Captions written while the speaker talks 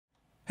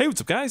Hey, what's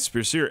up guys,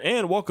 Spears here,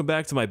 and welcome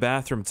back to my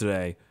bathroom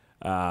today.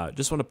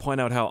 Just want to point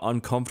out how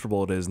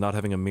uncomfortable it is not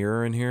having a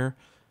mirror in here.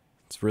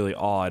 It's really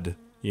odd,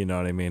 you know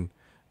what I mean?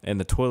 And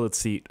the toilet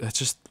seat, that's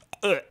just,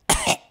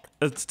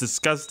 it's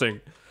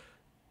disgusting.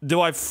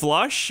 Do I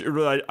flush, or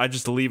do I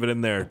just leave it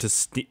in there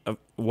to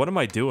what am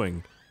I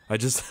doing? I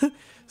just,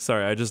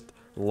 sorry, I just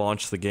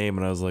launched the game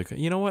and I was like,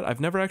 you know what, I've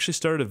never actually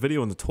started a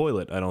video in the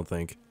toilet, I don't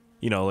think.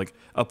 You know, like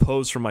a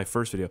pose from my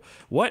first video.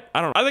 What? I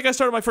don't know. I think I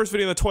started my first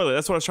video in the toilet.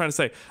 That's what I was trying to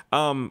say.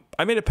 I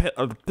made a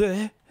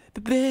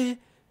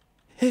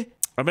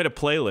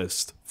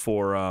playlist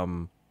for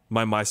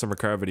my summer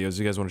car videos.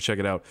 You guys want to check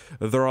it out?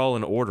 They're all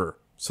in order,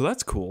 so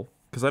that's cool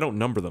because I don't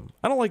number them.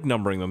 I don't like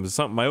numbering them. It's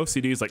something my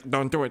OCD is like,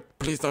 don't do it.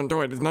 Please don't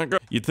do it. It's not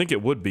good. You'd think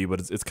it would be,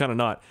 but it's kind of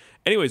not.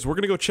 Anyways, we're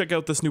gonna go check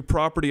out this new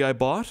property I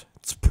bought.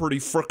 It's pretty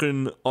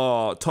freaking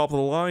top of the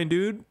line,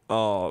 dude.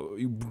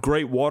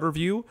 Great water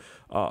view.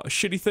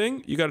 Shitty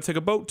thing, you gotta take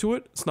a boat to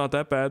it. It's not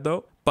that bad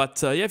though. But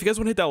yeah, if you guys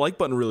want to hit that like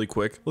button really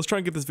quick, let's try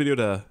and get this video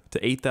to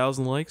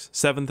 8,000 likes.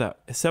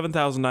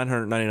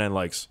 7,999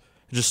 likes.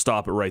 Just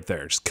stop it right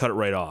there. Just cut it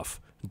right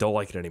off. Don't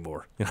like it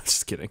anymore. I'm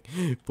just kidding.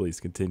 Please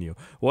continue.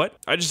 What?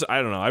 I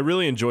don't know. I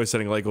really enjoy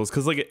setting like goals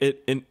because like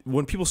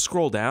when people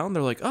scroll down,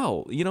 they're like,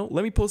 oh, you know,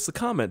 let me post a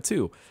comment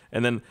too.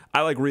 And then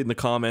I like reading the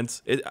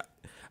comments.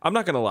 I'm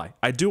not gonna lie.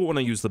 I do it when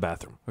I use the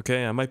bathroom.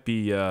 Okay, I might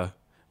be doing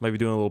a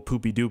little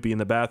poopy doopy in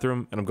the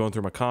bathroom, and I'm going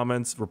through my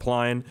comments,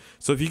 replying.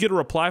 So if you get a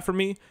reply from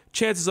me,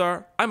 chances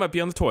are I might be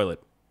on the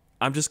toilet.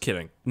 I'm just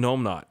kidding. No,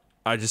 I'm not.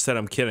 I just said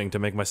I'm kidding to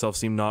make myself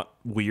seem not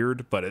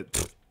weird,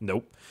 but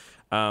nope.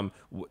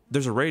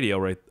 There's a radio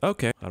right.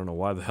 Okay. I don't know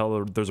why the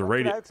hell there's a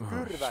radio. Okay.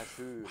 I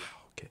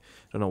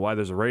don't know why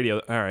there's a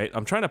radio. All right.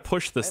 I'm trying to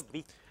push this.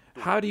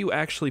 How do you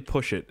actually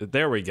push it?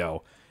 There we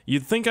go.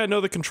 You'd think I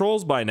know the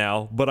controls by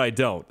now, but I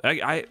don't.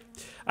 I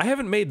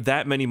haven't made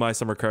that many My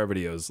Summer Car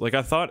videos. Like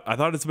I thought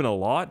it's been a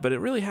lot, but it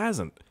really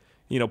hasn't.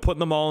 You know, putting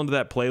them all into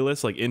that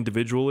playlist like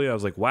individually, I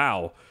was like,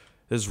 wow,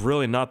 there's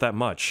really not that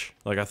much.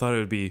 Like I thought it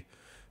would be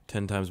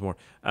 10 times more.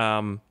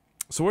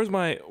 So where's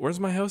my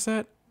house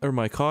at? Or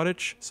my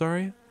cottage?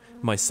 Sorry,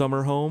 my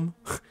summer home.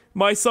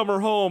 My summer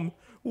home.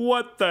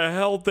 What the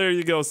hell? There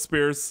you go,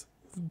 Spears.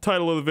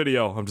 Title of the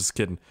video. I'm just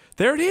kidding.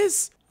 There it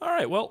is. All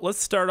right, well, let's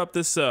start up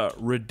this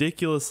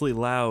ridiculously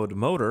loud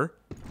motor.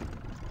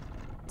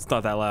 It's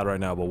not that loud right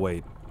now, but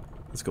wait.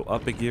 Let's go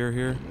up a gear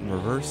here and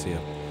reverse, yeah.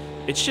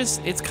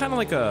 It's kind of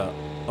like a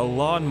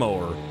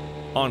lawnmower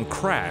on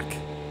crack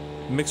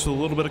mixed with a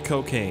little bit of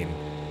cocaine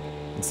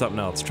and something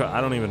else.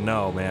 I don't even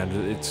know, man.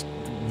 It's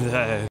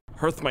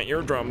hurts my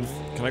eardrums.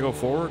 Can I go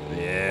forward?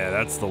 Yeah,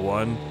 that's the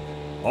one.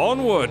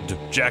 Onward,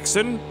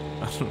 Jackson.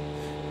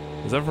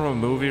 Is that from a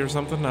movie or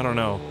something? I don't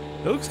know.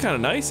 It looks kind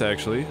of nice,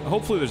 actually.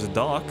 Hopefully there's a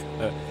dock.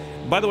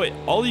 By the way,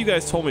 all of you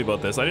guys told me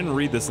about this. I didn't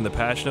read this in the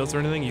patch notes or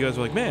anything. You guys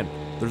were like, man,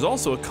 there's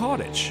also a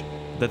cottage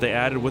that they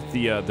added with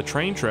the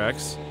train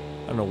tracks.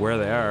 I don't know where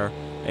they are.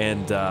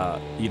 And,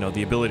 you know,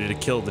 the ability to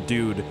kill the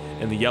dude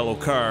in the yellow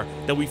car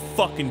that we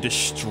fucking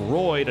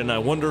destroyed, and I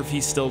wonder if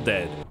he's still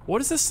dead. What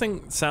does this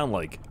thing sound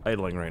like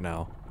idling right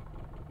now?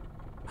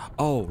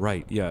 Oh,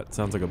 right, yeah, it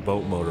sounds like a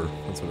boat motor.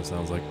 That's what it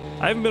sounds like.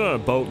 I haven't been on a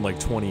boat in like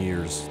 20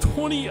 years.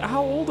 20?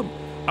 How old am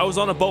I? Was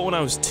on a boat when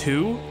I was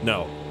 2?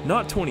 No,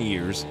 not 20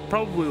 years.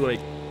 Probably like,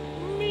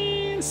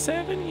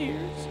 7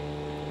 years.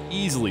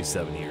 Easily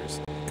 7 years.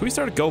 Can we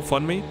start a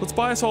GoFundMe? Let's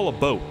buy us all a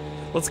boat.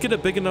 Let's get a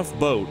big enough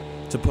boat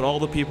to put all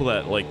the people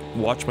that like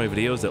watch my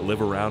videos that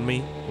live around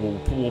me.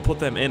 We'll put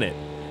them in it,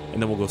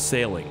 and then we'll go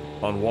sailing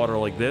on water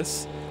like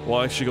this.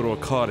 We'll actually go to a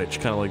cottage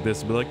kind of like this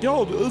and be like,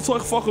 yo, it's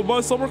like fucking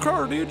My Summer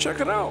Car, dude, check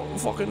it out, I'm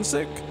fucking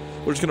sick.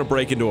 We're just gonna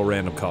break into a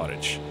random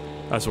cottage.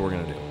 That's what we're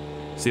gonna do.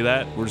 See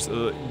that? We're just,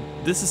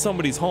 this is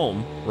somebody's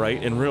home,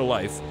 right, in real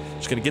life.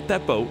 Just gonna get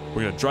that boat,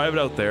 we're gonna drive it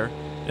out there,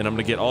 and I'm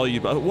gonna get all you,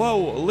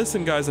 whoa,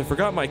 listen guys, I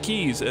forgot my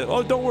keys.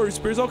 Oh, don't worry,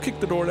 Spears, I'll kick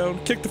the door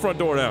down, kick the front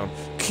door down.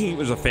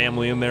 There's a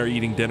family in there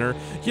eating dinner.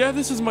 Yeah,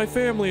 this is my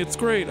family, it's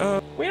great.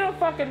 We don't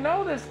fucking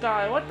know this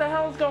guy, what the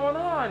hell's going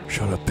on?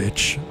 Shut up,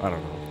 bitch. I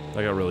don't know.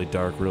 I got really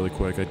dark really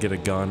quick. I'd get a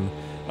gun.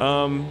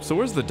 So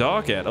where's the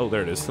dock at? Oh,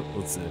 there it is.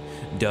 Let's see.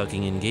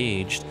 Docking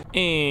engaged.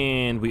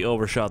 And we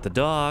overshot the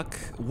dock.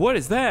 What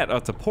is that? Oh,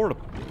 it's a porta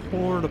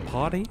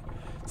potty?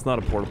 It's not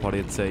a porta potty.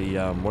 It's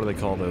a, what do they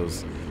call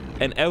those?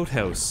 An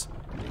outhouse.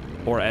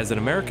 Or as an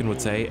American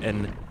would say,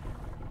 an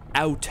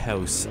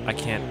outhouse. I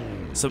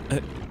can't, so,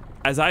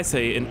 as I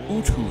say, an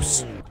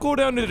outhouse. Go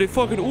down to the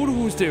fucking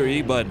outhouse there,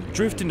 eh, bud?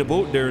 Drift in the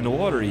boat there in the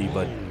water, eh,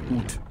 bud?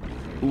 Oot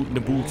in the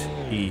boot,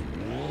 eh.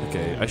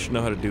 Okay, I should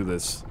know how to do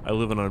this. I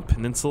live on a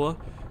peninsula.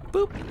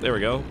 Boop. There we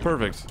go.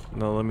 Perfect.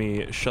 Now let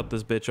me shut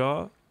this bitch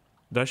off.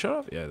 Did I shut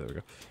off? Yeah,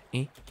 there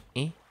we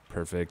go.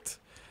 Perfect.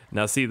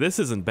 Now see, this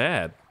isn't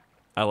bad.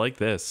 I like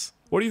this.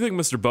 What do you think,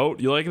 Mr. Boat?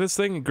 You like this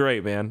thing?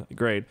 Great, man.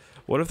 Great.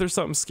 What if there's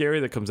something scary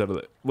that comes out of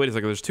it? Wait a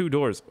second, there's 2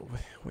 doors.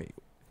 Wait.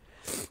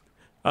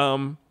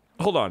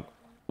 Hold on.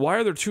 Why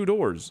are there 2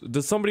 doors?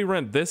 Does somebody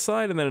rent this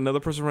side and then another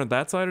person rent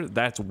that side?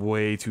 That's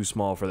way too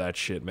small for that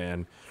shit,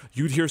 man.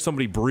 You'd hear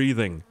somebody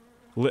breathing.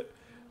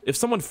 If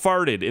someone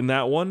farted in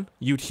that one,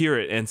 you'd hear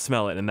it and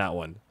smell it in that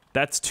one.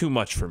 That's too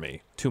much for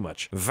me. Too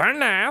much. Very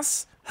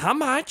nice. How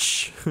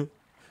much?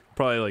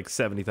 Probably like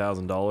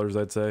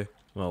 $70,000, I'd say.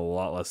 Well, a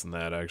lot less than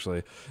that,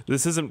 actually.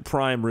 This isn't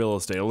prime real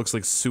estate. It looks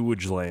like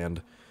sewage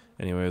land.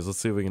 Anyways, let's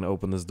see if we can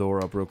open this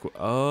door up real quick.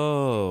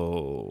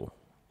 Oh.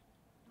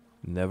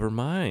 Never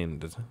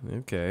mind.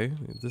 Okay.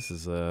 This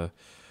is a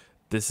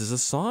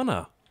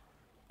sauna.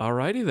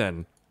 Alrighty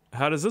then.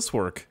 How does this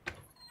work?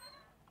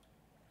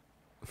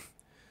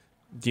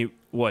 Do you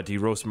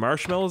roast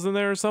marshmallows in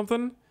there or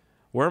something?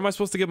 Where am I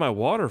supposed to get my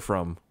water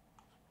from?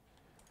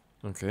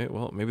 Okay,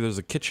 well, maybe there's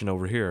a kitchen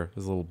over here.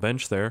 There's a little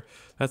bench there.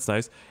 That's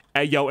nice.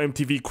 Hey, yo,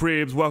 MTV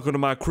Cribs, welcome to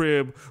my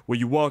crib. Where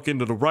you walk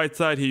into the right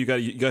side here, you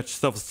got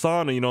yourself a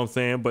sauna, you know what I'm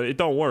saying? But it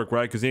don't work,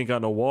 right? Because you ain't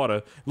got no water.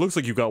 It looks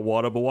like you got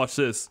water, but watch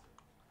this.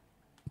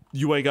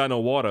 You ain't got no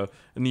water.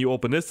 And then you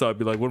open this up,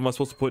 be like, what am I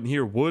supposed to put in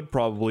here? Wood,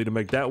 probably, to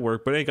make that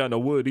work, but ain't got no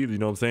wood either, you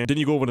know what I'm saying? Then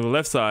you go over to the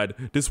left side.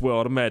 This is where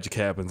all the magic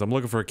happens. I'm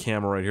looking for a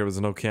camera right here.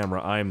 There's no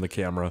camera. I am the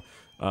camera.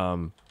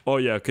 Oh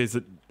yeah, okay,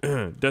 so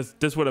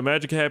that's where the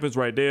magic happens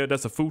right there.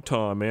 That's a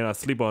futon, man. I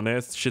sleep on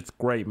that. Shit's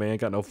great, man.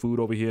 Got no food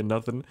over here,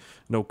 nothing.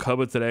 No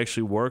cupboards that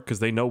actually work, because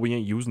they know we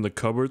ain't using the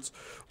cupboards.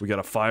 We got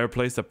a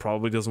fireplace that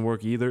probably doesn't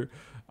work either.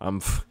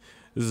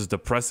 This is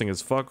depressing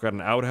as fuck. Got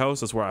an outhouse.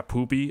 That's where I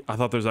poopy. I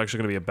thought there's actually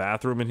gonna be a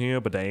bathroom in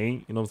here, but they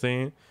ain't. You know what I'm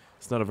saying?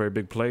 It's not a very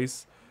big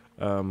place.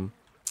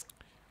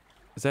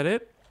 Is that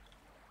it?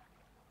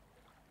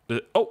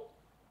 Oh!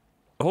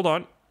 Hold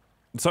on.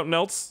 Something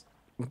else?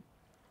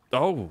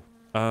 Oh.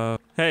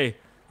 Hey,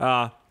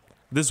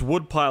 this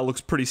wood pile looks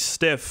pretty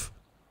stiff.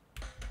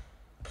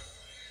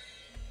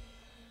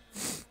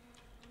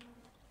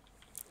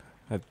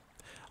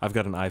 I've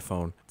got an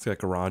iPhone. It's got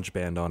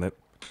GarageBand on it.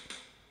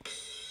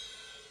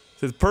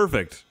 It's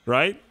perfect,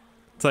 right?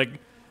 It's like,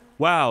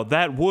 wow,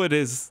 that wood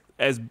is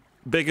as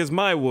big as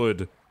my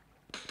wood.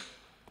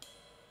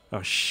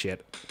 Oh,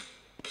 shit.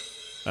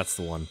 That's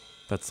the one.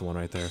 That's the one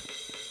right there.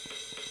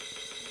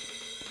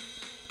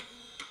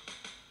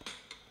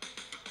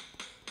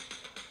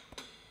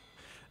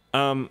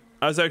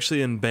 I was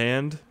actually in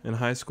band in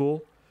high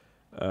school.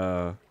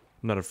 I'm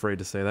not afraid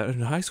to say that. In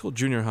high school,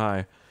 junior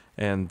high,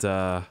 and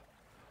I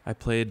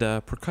played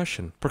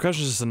percussion.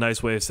 Percussion is just a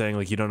nice way of saying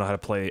like you don't know how to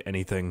play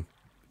anything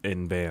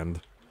in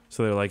band.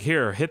 So they're like,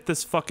 here, hit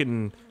this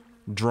fucking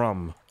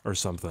drum or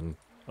something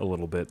a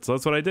little bit. So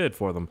that's what I did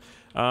for them.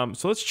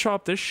 So let's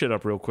chop this shit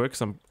up real quick.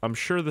 Cause I'm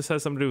sure this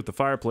has something to do with the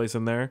fireplace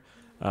in there.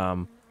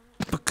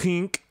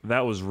 Kink.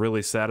 That was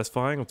really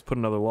satisfying. Let's put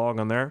another log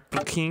on there.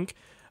 Kink.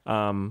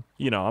 You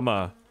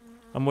know,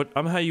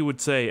 I'm how you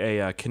would say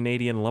a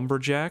Canadian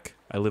lumberjack.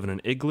 I live in an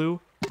igloo.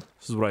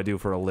 This is what I do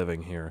for a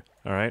living here.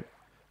 All right.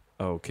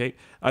 Okay.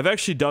 I've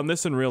actually done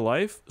this in real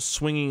life,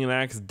 swinging an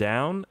axe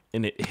down,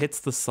 and it hits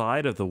the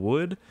side of the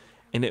wood,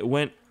 and it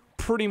went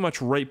pretty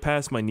much right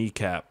past my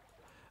kneecap.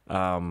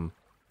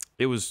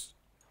 It was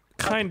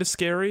kind of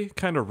scary,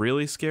 kind of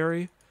really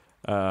scary.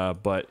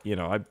 But you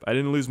know, I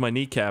didn't lose my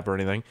kneecap or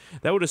anything.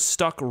 That would have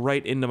stuck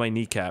right into my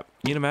kneecap.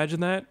 You can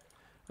imagine that?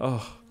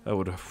 Oh. I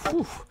would have,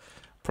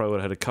 probably would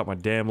have had to cut my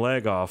damn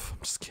leg off. I'm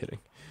just kidding.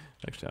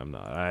 Actually, I'm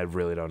not. I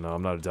really don't know.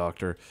 I'm not a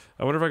doctor.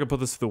 I wonder if I could put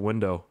this through the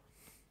window.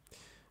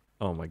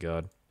 Oh my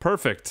god.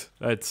 Perfect.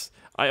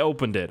 I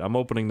opened it. I'm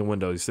opening the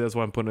window. You see, that's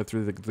why I'm putting it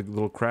through the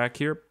little crack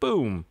here.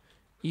 Boom.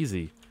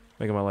 Easy.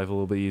 Making my life a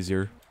little bit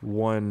easier.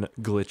 One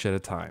glitch at a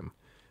time.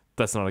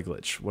 That's not a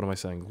glitch. What am I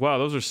saying? Wow,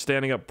 those are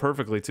standing up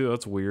perfectly too.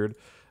 That's weird.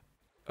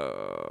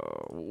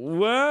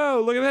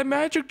 Whoa, look at that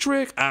magic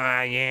trick.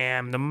 I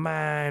am the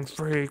mind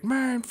freak,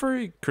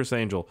 Chris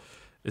Angel.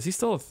 Is he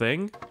still a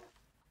thing?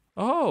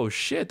 Oh,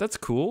 shit, that's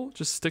cool.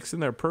 Just sticks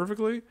in there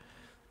perfectly.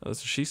 That's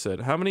what she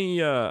said. How many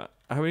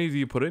do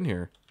you put in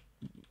here?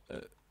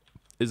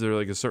 Is there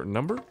like a certain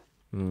number?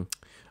 I don't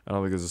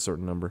think there's a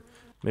certain number.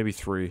 Maybe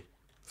 3.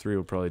 3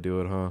 would probably do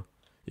it, huh?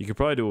 You could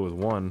probably do it with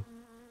 1.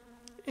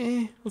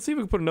 Let's see if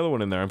we can put another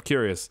one in there. I'm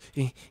curious.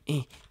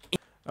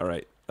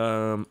 Alright,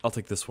 I'll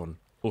take this one.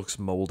 Looks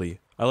moldy.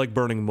 I like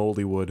burning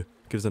moldy wood.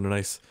 Gives it a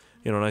nice,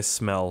 you know, nice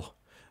smell.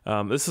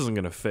 This isn't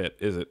gonna fit,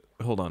 is it?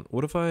 Hold on.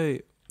 What if I...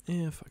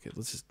 fuck it.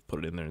 Let's just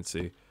put it in there and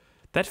see.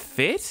 That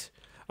fit?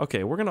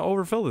 Okay, we're gonna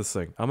overfill this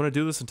thing. I'm gonna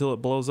do this until it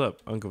blows up.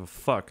 I don't give a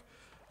fuck.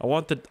 I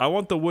want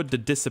the wood to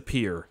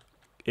disappear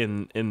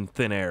in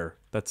thin air.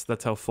 That's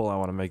how full I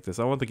want to make this.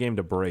 I want the game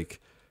to break.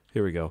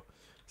 Here we go.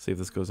 See if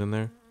this goes in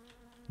there.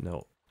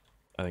 No.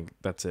 I think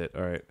that's it.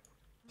 Alright.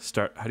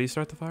 Start. How do you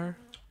start the fire?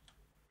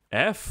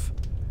 F?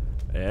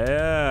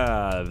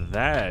 Yeah,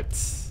 that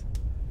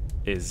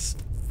is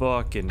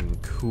fucking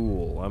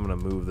cool. I'm gonna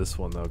move this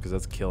one though, because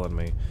that's killing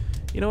me.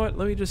 You know what?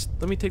 Let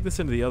me take this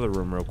into the other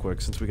room real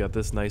quick, since we got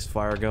this nice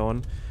fire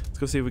going. Let's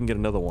go see if we can get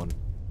another one.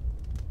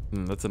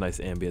 That's a nice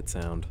ambient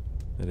sound.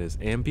 It is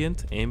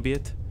ambient.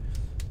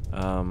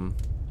 Alright.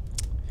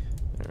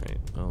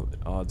 Well, the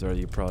odds are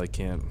you probably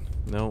can't.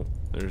 No,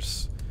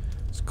 it's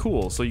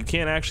cool. So you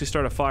can't actually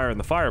start a fire in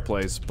the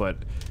fireplace, but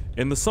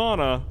in the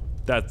sauna,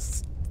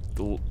 that's...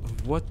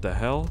 What the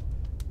hell?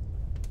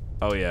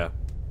 Oh yeah.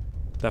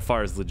 That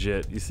fire is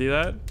legit. You see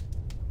that?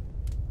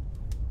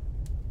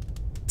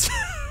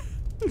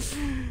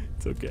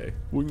 It's okay.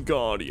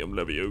 Wingardium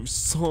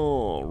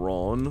Leviosa,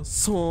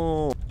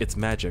 Ron. It's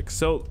magic.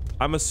 So,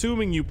 I'm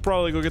assuming you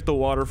probably go get the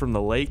water from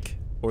the lake,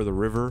 or the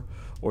river,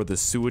 or the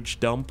sewage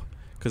dump.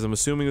 Because I'm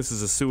assuming this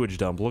is a sewage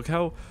dump. Look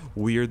how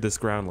weird this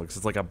ground looks.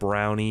 It's like a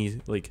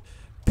brownie, like,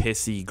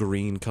 pissy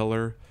green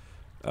color.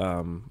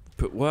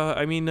 But, well,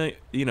 I mean,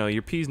 you know,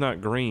 your pee's not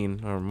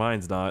green, or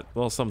mine's not.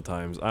 Well,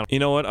 sometimes. I don't. You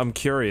know what? I'm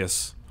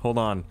curious. Hold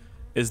on.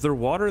 Is there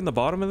water in the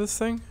bottom of this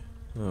thing?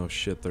 Oh,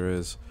 shit, there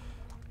is.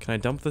 Can I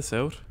dump this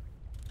out?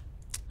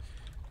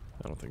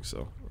 I don't think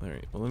so.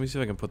 Alright, well, let me see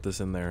if I can put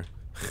this in there.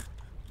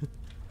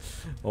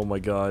 Oh my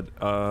god.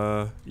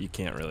 You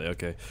can't really.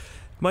 Okay.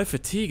 My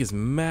fatigue is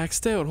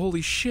maxed out.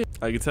 Holy shit.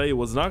 I can tell you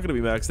what's not going to be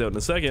maxed out in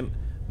a second.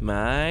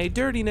 My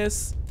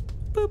dirtiness.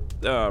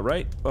 Boop.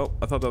 Right. Well,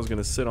 I thought that was going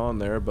to sit on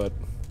there, but...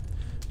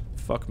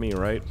 Fuck me,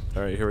 right?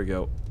 Alright, here we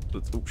go.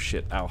 Oh,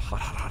 shit. Ow. Hot,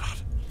 hot, hot,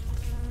 hot.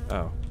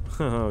 Oh.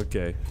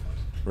 Okay.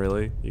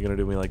 Really? You gonna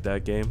do me like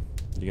that, game?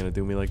 You gonna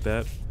do me like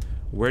that?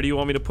 Where do you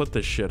want me to put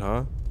this shit,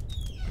 huh?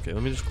 Okay,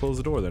 let me just close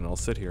the door then. I'll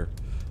sit here.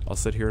 I'll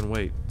sit here and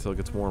wait until it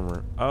gets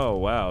warmer. Oh,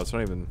 wow. It's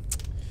not even...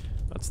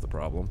 That's the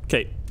problem.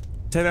 Okay.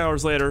 10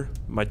 hours later.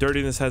 My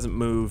dirtiness hasn't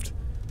moved.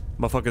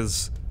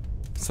 Motherfuckers...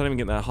 It's not even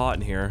getting that hot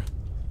in here.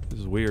 This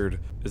is weird.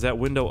 Is that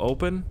window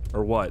open?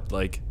 Or what?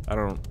 Like, I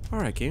don't...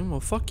 Alright, game. Well,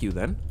 fuck you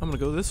then. I'm gonna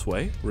go this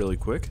way really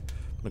quick.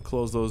 I'm gonna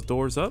close those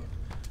doors up.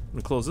 I'm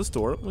gonna close this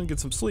door. I'm gonna get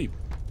some sleep.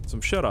 Some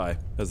shut-eye,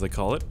 as they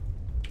call it.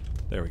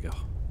 There we go.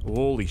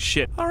 Holy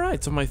shit.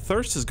 Alright, so my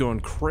thirst is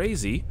going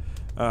crazy.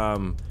 I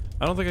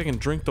don't think I can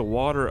drink the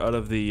water out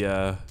of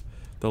the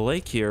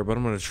lake here, but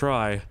I'm gonna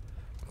try.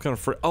 I'm kind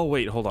of oh,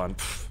 wait, hold on.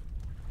 Pfft.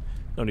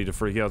 No need to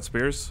freak out,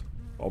 Spears.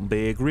 On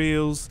big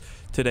reels.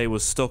 Today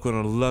was stuck on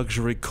a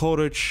luxury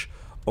cottage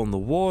on the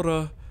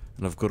water,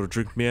 and I've got to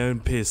drink my own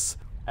piss.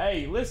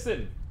 Hey,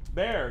 listen,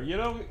 Bear, you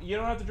don't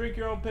have to drink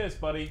your own piss,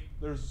 buddy.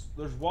 There's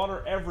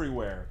water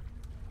everywhere.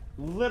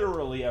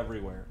 Literally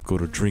everywhere.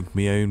 Gotta drink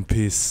my own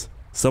piss.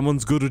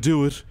 Someone's gotta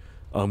do it.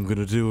 I'm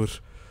gonna do it.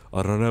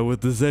 I don't know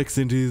what this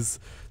accent is.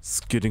 It's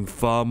getting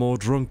far more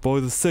drunk by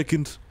the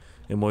second.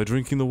 Am I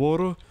drinking the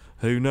water?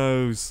 Who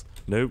knows?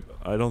 Nope,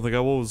 I don't think I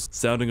was.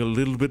 Sounding a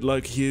little bit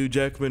like Hugh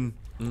Jackman.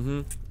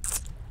 I'm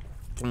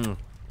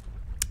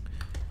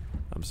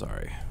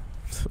sorry.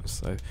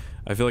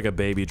 I feel like a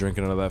baby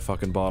drinking out of that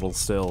fucking bottle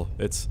still.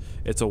 It's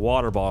a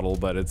water bottle,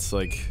 but it's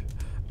like...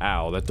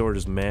 Ow, that door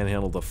just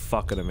manhandled the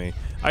fuck out of me.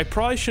 I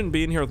probably shouldn't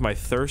be in here with my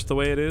thirst the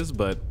way it is,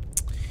 but...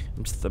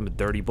 I'm a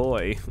dirty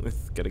boy.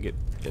 gotta get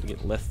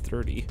less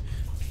dirty.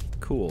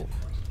 Cool.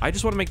 I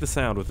just want to make the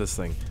sound with this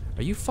thing.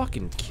 Are you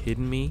fucking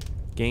kidding me,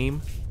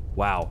 game?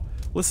 Wow.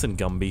 Listen,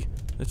 Gumby.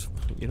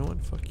 You know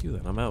what? Fuck you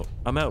then. I'm out.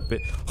 I'm out,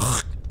 bitch.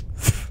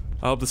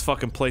 I hope this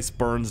fucking place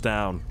burns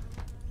down.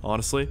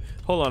 Honestly.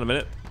 Hold on a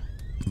minute.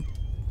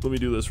 Let me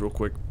do this real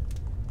quick.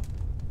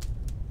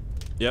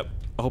 Yep.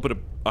 I hope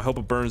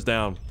it burns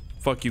down.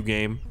 Fuck you,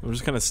 game. I'm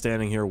just kind of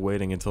standing here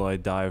waiting until I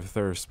die of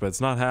thirst, but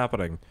it's not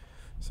happening.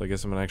 So I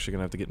guess I'm actually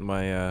gonna have to get in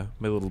my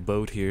my little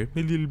boat here.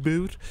 My little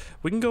boat.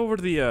 We can go over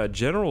to the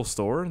general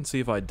store and see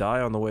if I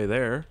die on the way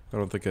there. I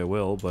don't think I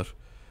will, but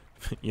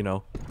you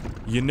know,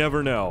 you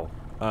never know.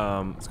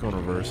 Let's go in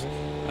reverse.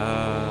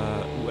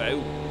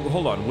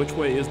 Hold on. Which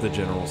way is the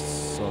general?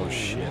 Oh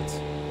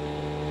shit.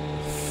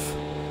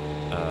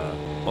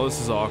 Oh,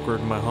 this is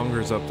awkward. My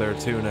hunger's up there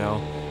too now.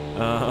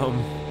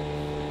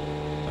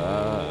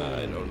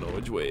 I don't know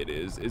which way it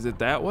is. Is it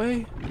that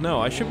way? No,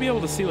 I should be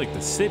able to see like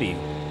the city.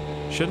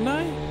 Shouldn't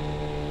I?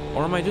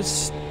 Or am I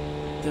just...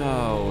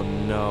 Oh,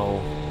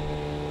 no.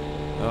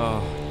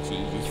 Oh,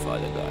 geez,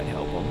 Father God,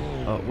 help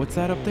him. What's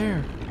that up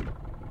there?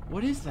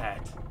 What is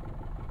that?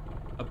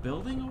 A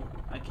building?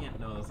 I can't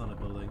know, that's not a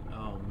building.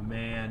 Oh,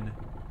 man.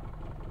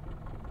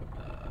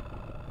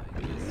 I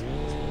guess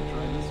we're just gonna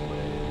try this way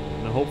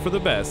and hope for the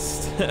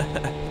best.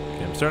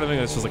 Okay, I'm starting to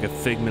think that's just like a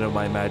figment of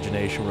my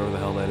imagination, wherever the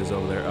hell that is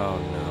over there. Oh,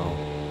 no.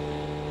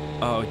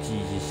 Oh,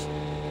 geez.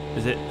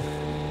 Is it...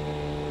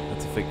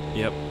 That's a fig...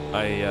 Yep.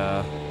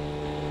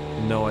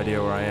 No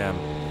idea where I am.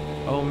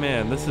 Oh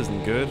man, this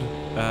isn't good.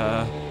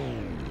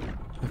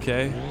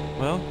 Okay.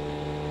 Well,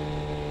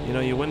 you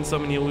know, you win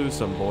some and you lose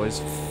some, boys.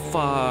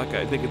 Fuck,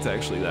 I think it's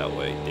actually that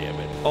way, damn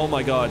it. Oh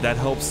my god, that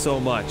helps so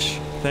much.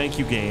 Thank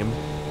you, game.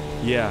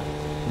 Yeah.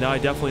 Now I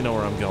definitely know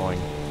where I'm going.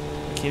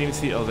 I can't even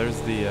see, oh,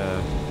 there's the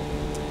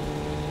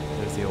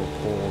old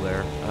pole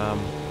there.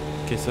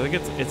 Okay, so I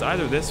think it's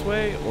either this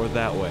way or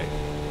that way.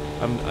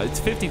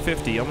 It's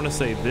 50-50. I'm gonna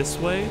say this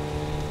way,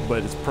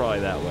 but it's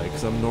probably that way,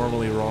 because I'm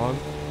normally wrong.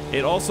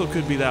 It also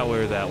could be that way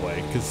or that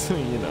way, because,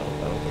 you know,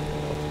 I don't think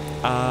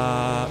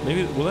I know.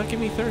 Maybe, will that give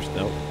me thirst?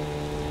 Nope.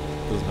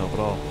 Doesn't help at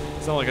all.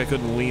 It's not like I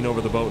couldn't lean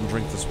over the boat and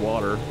drink this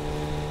water.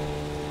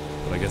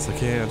 But I guess I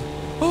can.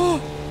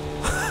 Oh!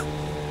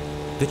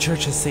 The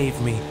church has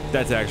saved me.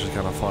 That's actually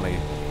kind of funny.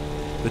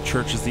 The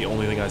church is the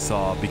only thing I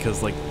saw,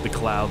 because, like, the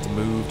clouds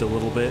moved a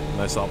little bit,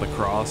 and I saw the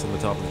cross on the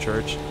top of the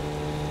church.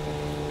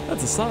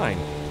 That's a sign.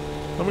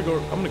 I'm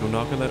gonna go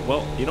knock on that.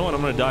 Well, you know what?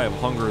 I'm gonna die of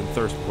hunger and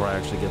thirst before I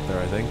actually get there,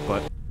 I think.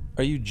 But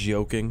are you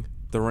joking?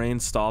 The rain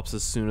stops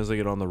as soon as I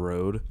get on the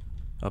road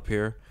up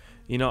here.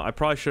 You know, I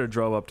probably should have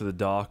drove up to the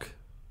dock.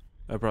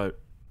 I probably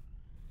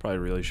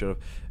really should have.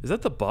 Is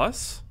that the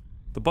bus?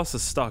 The bus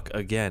is stuck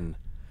again.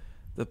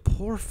 The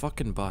poor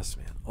fucking bus,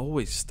 man.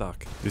 Always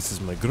stuck. This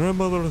is my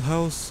grandmother's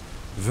house.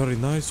 Very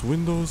nice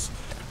windows.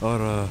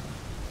 Are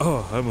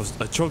oh,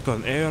 I choked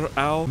on air.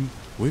 Ow.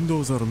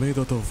 Windows are made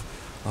out of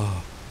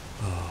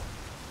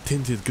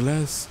tinted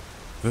glass.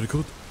 Very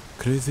good.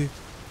 Crazy.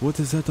 What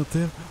is that up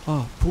there?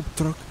 Ah, poop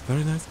truck.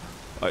 Very nice.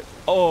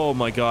 Oh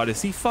my god,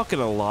 is he fucking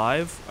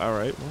alive?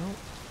 Alright, well.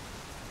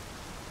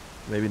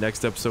 Maybe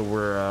next episode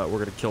we're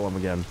gonna kill him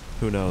again.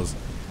 Who knows?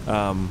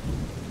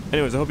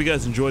 Anyways, I hope you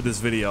guys enjoyed this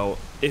video.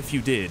 If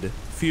you did,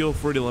 feel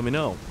free to let me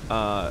know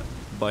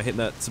by hitting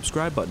that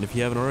subscribe button if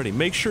you haven't already.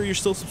 Make sure you're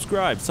still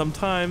subscribed.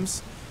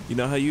 Sometimes, you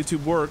know how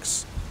YouTube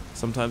works.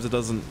 Sometimes it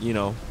doesn't, you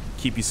know,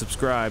 keep you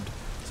subscribed.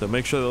 So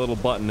make sure the little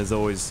button is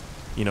always,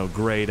 you know,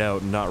 grayed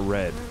out and not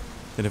red.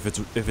 And if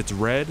it's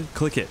red,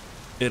 click it.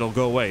 It'll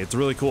go away. It's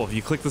really cool. If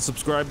you click the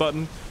subscribe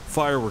button,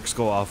 fireworks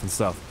go off and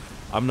stuff.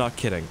 I'm not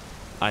kidding.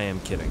 I am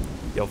kidding.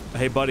 Yo,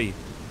 hey buddy.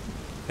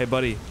 Hey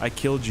buddy, I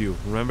killed you.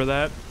 Remember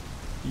that?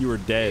 You were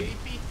dead.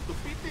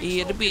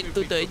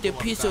 The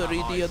piece of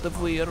idiot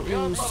of where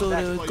you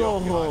so go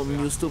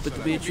home, you stupid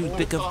bitch, you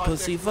dick of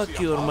pussy. Fuck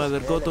your mother,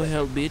 go to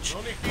hell, bitch.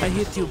 I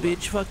hit you,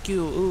 bitch. Fuck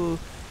you. Ooh,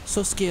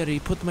 so scary.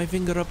 Put my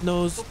finger up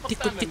nose.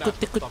 Tickle, tickle,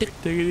 tickle, tickle.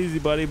 Take it easy,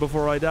 buddy,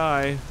 before I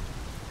die.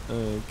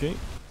 Okay.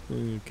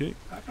 Okay.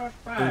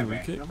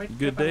 Okay.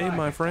 Good day,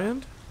 my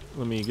friend.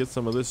 Let me get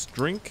some of this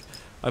drink.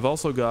 I've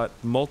also got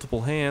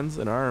multiple hands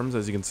and arms,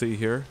 as you can see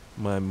here.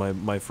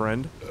 My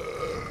friend.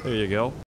 There you go.